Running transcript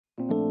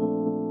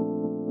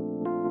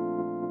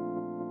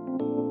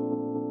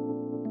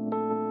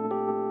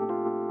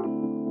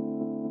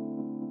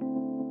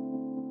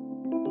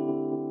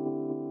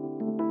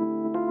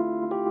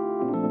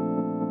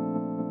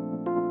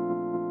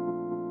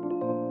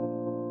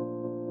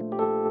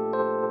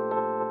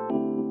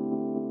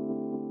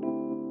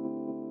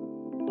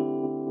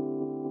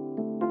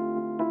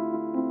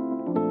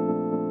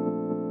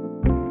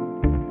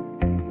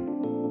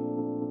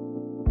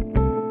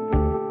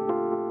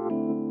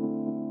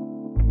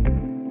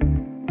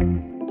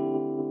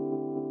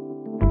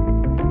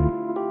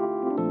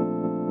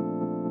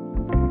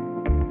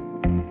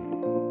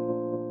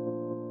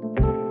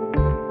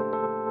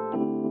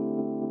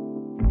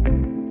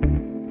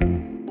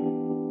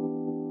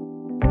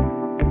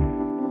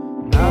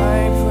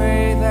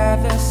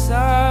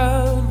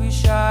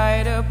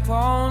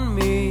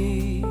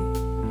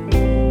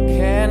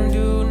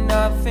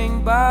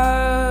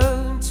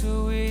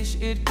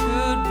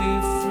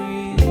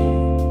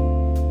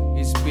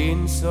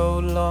so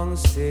long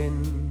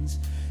since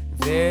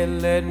they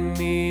let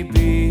me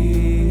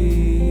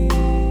be.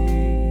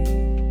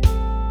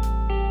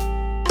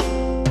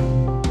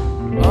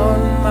 On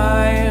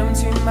my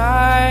empty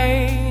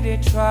mind, they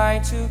try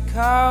to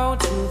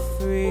count to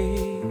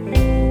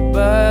 3,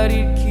 but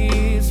it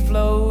keeps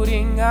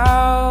floating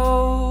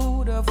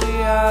out of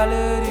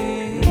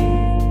reality.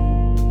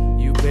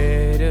 You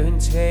better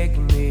take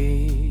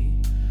me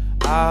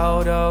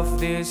out of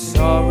this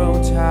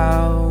sorrow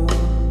town.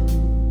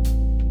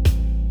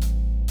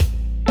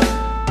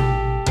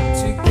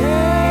 To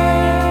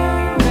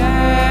get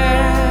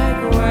back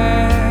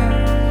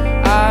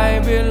where I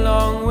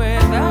belong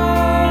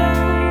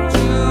without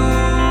you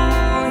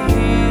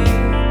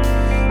here,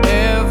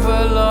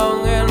 ever long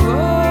and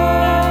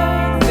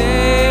what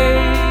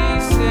they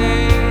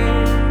say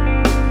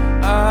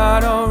I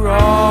don't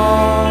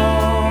wrong.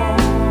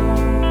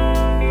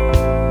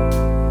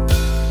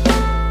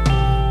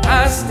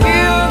 I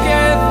still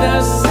get the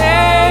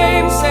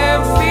same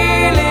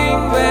feeling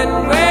when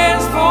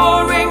rain's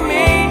pouring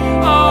me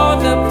all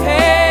the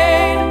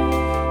pain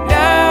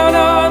down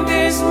on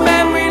this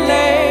memory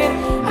lane.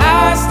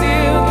 I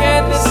still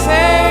get the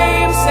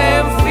same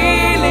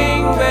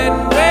feeling when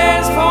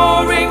rain's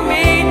pouring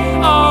me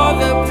all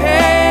the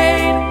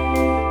pain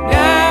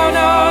down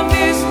on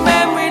this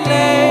memory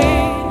lane.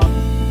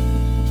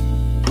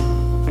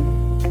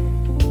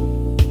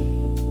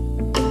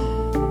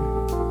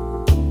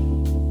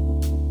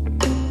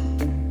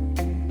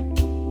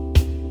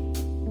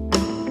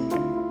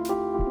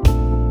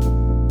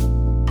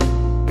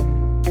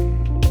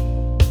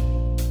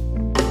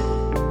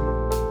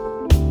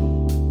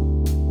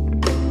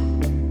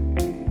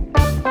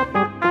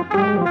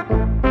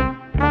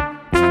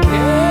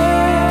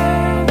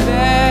 Get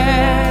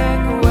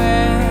back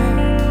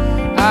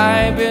where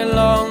I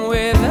belong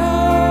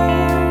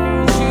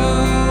without you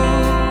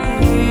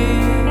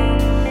here,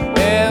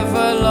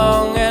 ever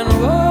long and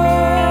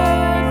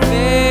what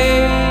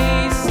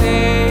they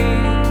say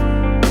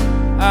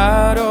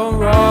I don't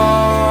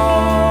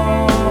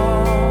wrong.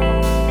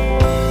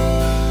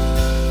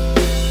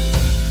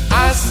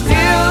 I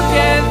still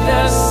get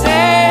the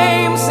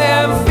same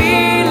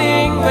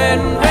feeling when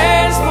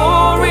rain's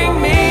pouring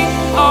me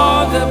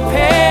all the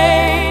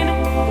pain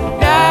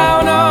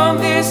down on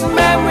this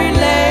memory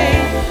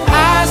lane.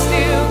 I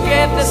still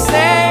get the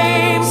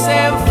same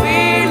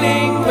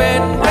feeling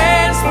when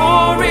rain's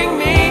pouring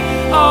me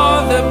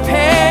all the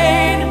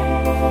pain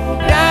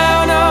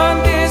down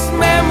on this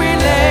memory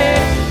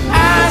lane.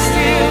 I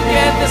still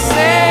get the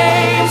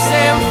same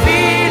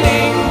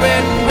feeling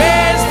when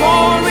rain's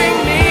pouring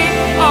me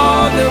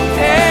all the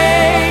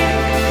pain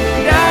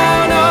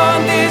down on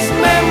this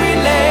memory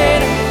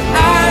lane.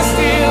 I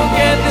still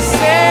get the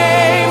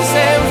same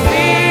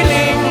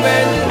feeling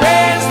when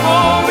rain's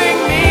pouring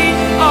me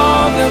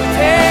all the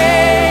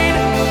pain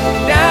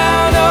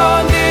down on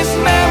this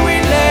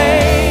memory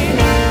lane.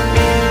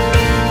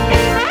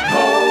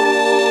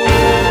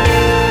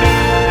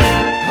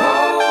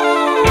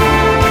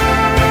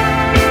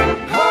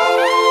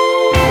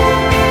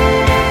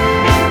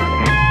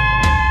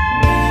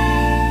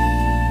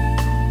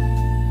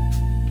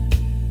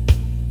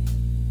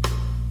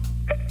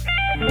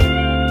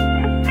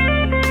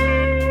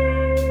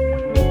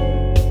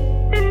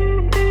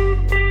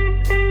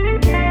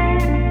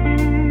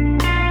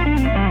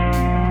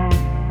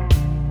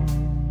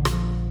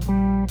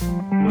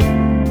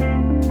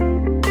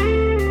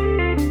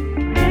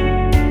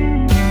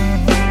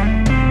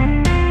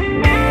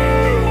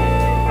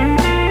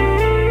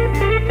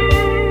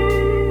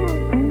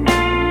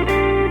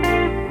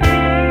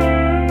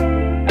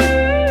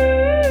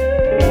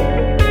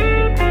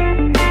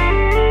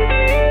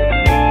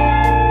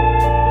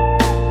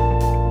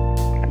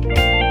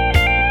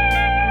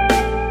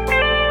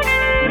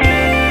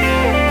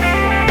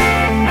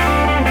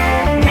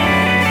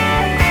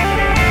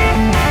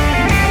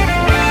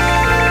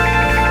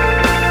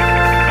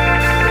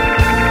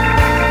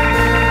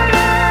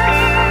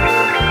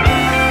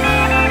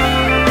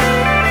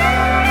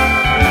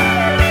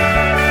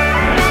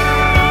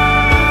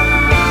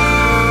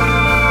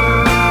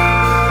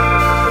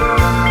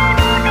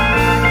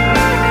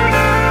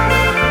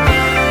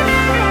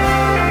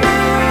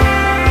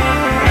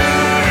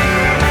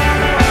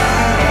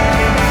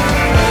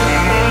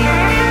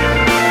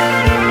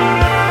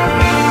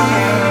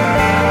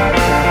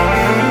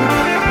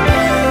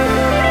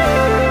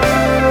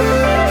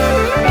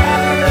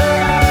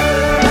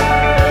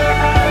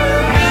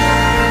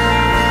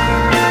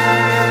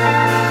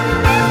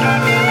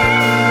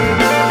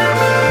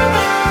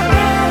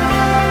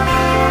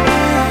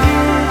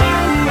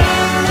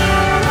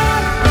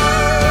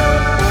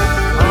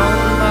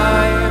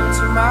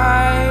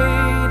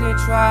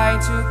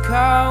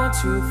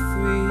 to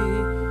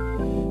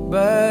 3,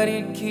 but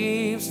it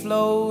keeps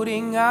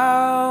floating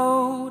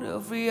out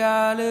of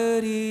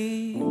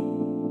reality.